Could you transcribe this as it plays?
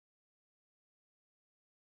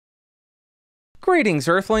Greetings,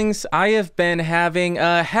 Earthlings. I have been having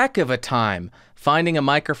a heck of a time finding a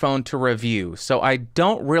microphone to review, so I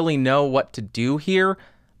don't really know what to do here,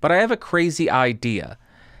 but I have a crazy idea.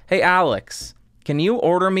 Hey, Alex, can you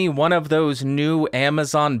order me one of those new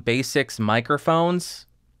Amazon Basics microphones?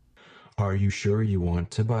 Are you sure you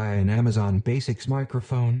want to buy an Amazon Basics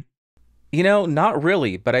microphone? You know, not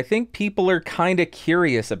really, but I think people are kinda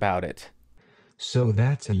curious about it. So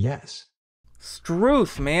that's a yes.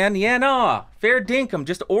 Struth, man. Yeah, nah. Fair dinkum,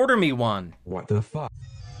 just order me one. What the fuck?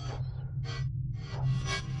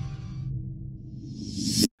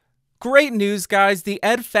 Great news, guys. The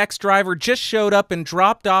EdFX driver just showed up and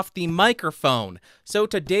dropped off the microphone. So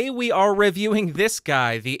today we are reviewing this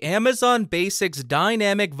guy, the Amazon Basics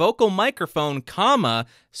Dynamic Vocal Microphone,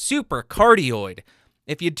 Super Cardioid.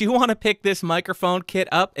 If you do want to pick this microphone kit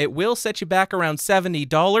up, it will set you back around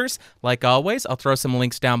 $70. Like always, I'll throw some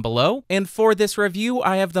links down below. And for this review,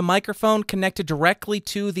 I have the microphone connected directly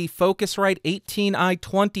to the Focusrite 18i20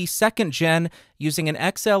 2nd Gen using an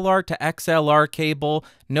XLR to XLR cable,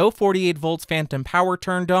 no 48 volts phantom power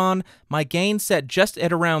turned on, my gain set just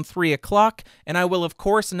at around 3 o'clock, and I will of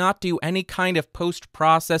course not do any kind of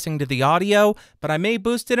post-processing to the audio, but I may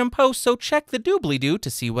boost it in post, so check the doobly-doo to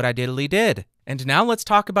see what I diddly did. And now let's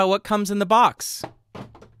talk about what comes in the box.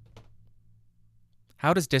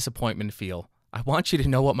 How does disappointment feel? I want you to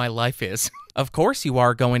know what my life is. Of course you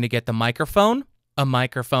are going to get the microphone, a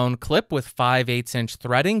microphone clip with 5/8 inch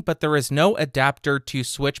threading, but there is no adapter to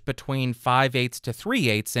switch between 5/8 to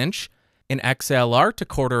 3/8 inch, an XLR to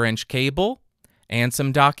 1/4 inch cable, and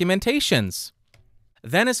some documentations.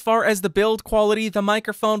 Then as far as the build quality, the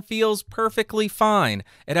microphone feels perfectly fine.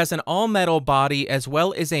 It has an all-metal body as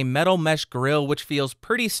well as a metal mesh grille which feels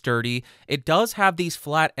pretty sturdy. It does have these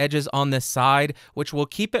flat edges on this side which will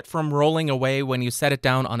keep it from rolling away when you set it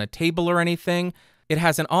down on a table or anything. It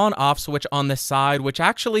has an on-off switch on this side which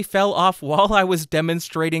actually fell off while I was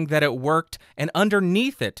demonstrating that it worked, and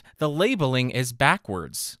underneath it, the labeling is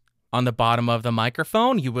backwards. On the bottom of the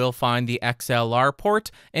microphone, you will find the XLR port,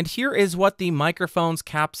 and here is what the microphone's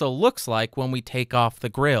capsule looks like when we take off the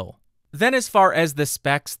grill. Then as far as the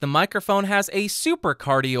specs, the microphone has a super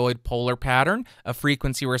cardioid polar pattern, a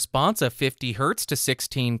frequency response of 50 Hz to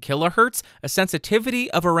 16 kHz, a sensitivity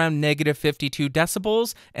of around -52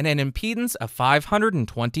 decibels, and an impedance of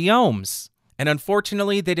 520 ohms. And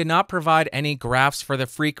unfortunately, they did not provide any graphs for the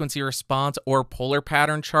frequency response or polar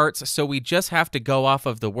pattern charts, so we just have to go off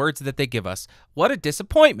of the words that they give us. What a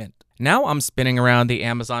disappointment! Now I'm spinning around the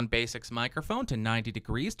Amazon Basics microphone to 90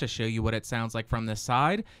 degrees to show you what it sounds like from this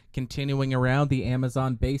side. Continuing around the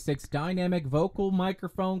Amazon Basics Dynamic Vocal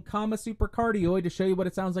Microphone, Super Cardioid to show you what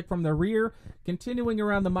it sounds like from the rear. Continuing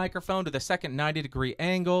around the microphone to the second 90-degree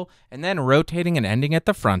angle, and then rotating and ending at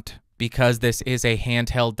the front. Because this is a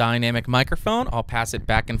handheld dynamic microphone, I'll pass it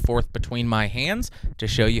back and forth between my hands to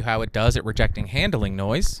show you how it does at rejecting handling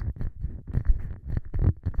noise.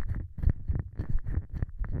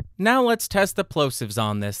 Now let's test the plosives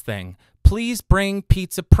on this thing. Please bring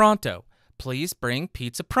pizza pronto. Please bring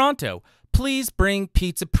pizza pronto. Please bring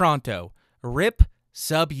pizza pronto. RIP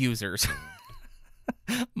sub-users.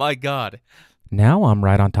 My God. Now I'm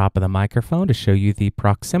right on top of the microphone to show you the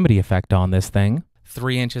proximity effect on this thing.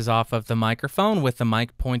 3 inches off of the microphone with the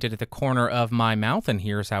mic pointed at the corner of my mouth, and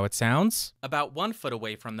here's how it sounds. About 1 foot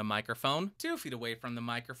away from the microphone, 2 feet away from the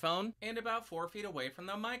microphone, and about 4 feet away from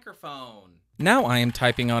the microphone. Now I am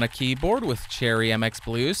typing on a keyboard with Cherry MX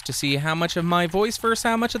Blues to see how much of my voice versus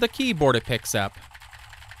how much of the keyboard it picks up.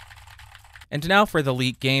 And now for the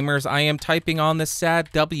elite gamers, I am typing on the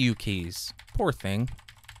sad W keys. Poor thing.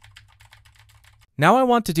 Now I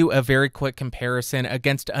want to do a very quick comparison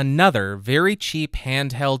against another very cheap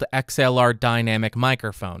handheld XLR dynamic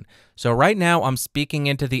microphone. So right now I'm speaking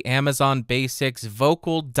into the Amazon Basics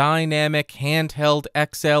Vocal Dynamic Handheld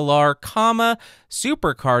XLR,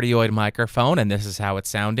 Super Cardioid microphone, and this is how it's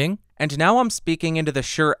sounding. And now I'm speaking into the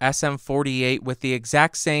Shure SM48 with the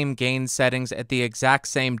exact same gain settings at the exact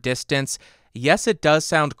same distance. Yes, it does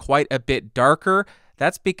sound quite a bit darker.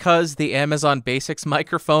 That's because the Amazon Basics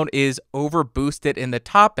microphone is overboosted in the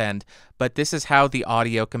top end, but this is how the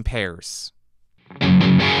audio compares.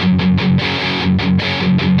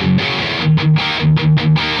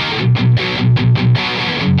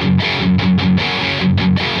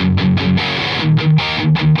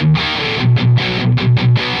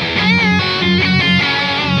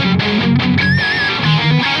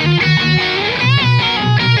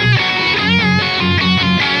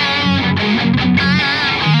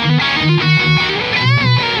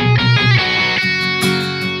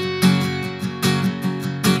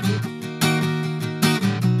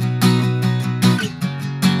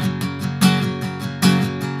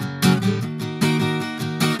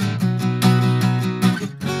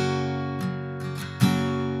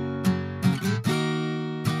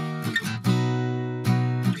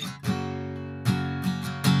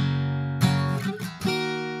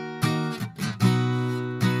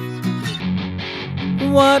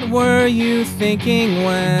 What were you thinking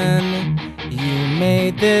when you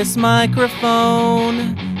made this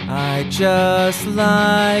microphone? I just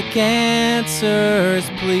like answers,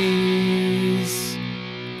 please.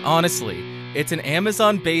 Honestly, it's an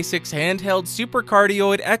Amazon Basics handheld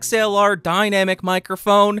supercardioid XLR dynamic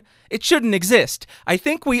microphone. It shouldn't exist. I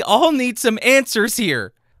think we all need some answers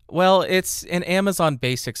here. Well, it's an Amazon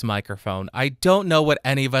Basics microphone. I don't know what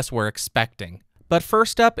any of us were expecting. But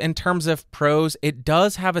first up, in terms of pros, it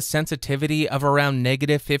does have a sensitivity of around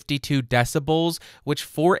 -52 decibels, which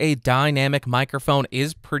for a dynamic microphone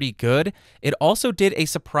is pretty good. It also did a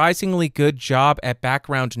surprisingly good job at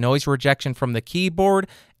background noise rejection from the keyboard,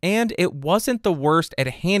 and it wasn't the worst at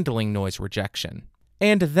handling noise rejection.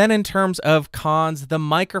 And then in terms of cons, the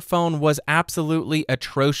microphone was absolutely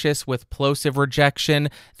atrocious with plosive rejection.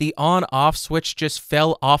 The on-off switch just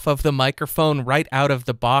fell off of the microphone right out of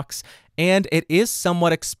the box, and it is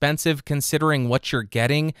somewhat expensive considering what you're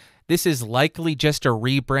getting. This is likely just a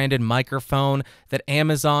rebranded microphone that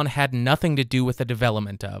Amazon had nothing to do with the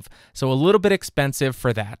development of, so a little bit expensive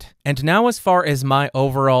for that. And now as far as my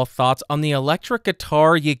overall thoughts on the electric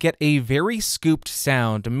guitar, you get a very scooped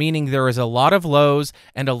sound, meaning there is a lot of lows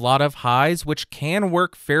and a lot of highs, which can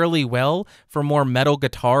work fairly well for more metal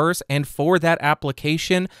guitars, and for that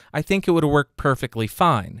application, I think it would work perfectly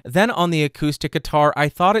fine. Then on the acoustic guitar, I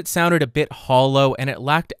thought it sounded a bit hollow and it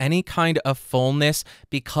lacked any kind of fullness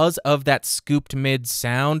because of that scooped mid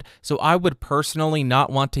sound, so I would personally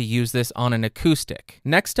not want to use this on an acoustic.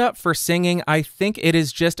 Next up for singing, I think it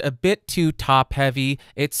is just a bit too top heavy.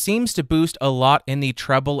 It seems to boost a lot in the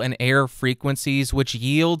treble and air frequencies, which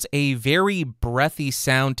yields a very breathy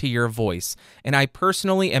sound to your voice, and I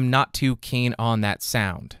personally am not too keen on that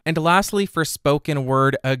sound. And lastly, for spoken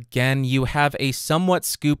word, again, you have a somewhat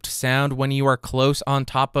scooped sound when you are close on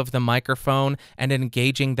top of the microphone and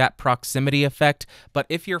engaging that proximity effect, but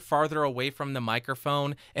if you're farther away from the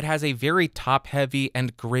microphone, it has a very top-heavy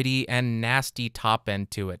and gritty and nasty top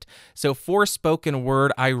end to it. So for spoken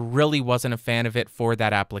word, I really wasn't a fan of it for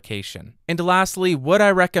that application. And lastly, would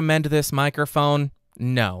I recommend this microphone?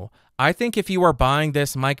 No. I think if you are buying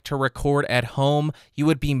this mic to record at home, you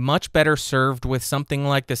would be much better served with something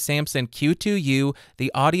like the Samson Q2U,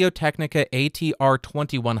 the Audio-Technica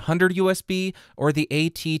ATR2100 USB, or the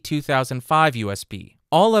AT2005 USB.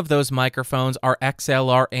 All of those microphones are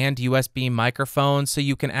XLR and USB microphones, so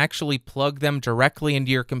you can actually plug them directly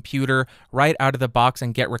into your computer right out of the box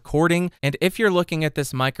and get recording. And if you're looking at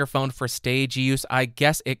this microphone for stage use, I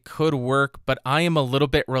guess it could work, but I am a little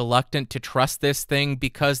bit reluctant to trust this thing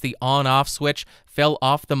because the on-off switch fell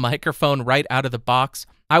off the microphone right out of the box.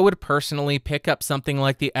 I would personally pick up something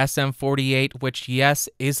like the SM48, which, yes,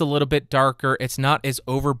 is a little bit darker. It's not as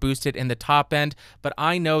overboosted in the top end, but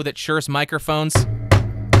I know that Shure's microphones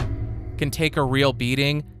can take a real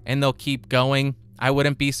beating and they'll keep going. I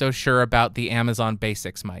wouldn't be so sure about the Amazon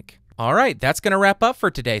Basics mic. All right, that's going to wrap up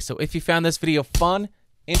for today. So if you found this video fun,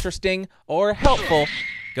 interesting, or helpful,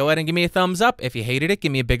 go ahead and give me a thumbs up. If you hated it,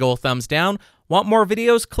 give me a big old thumbs down. Want more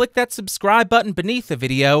videos? Click that subscribe button beneath the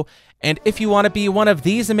video. And if you want to be one of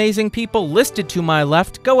these amazing people listed to my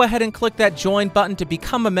left, go ahead and click that join button to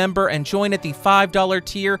become a member and join at the $5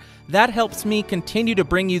 tier. That helps me continue to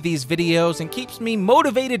bring you these videos and keeps me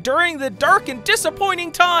motivated during the dark and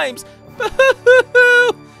disappointing times.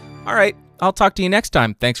 All right, I'll talk to you next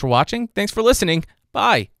time. Thanks for watching. Thanks for listening.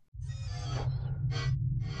 Bye.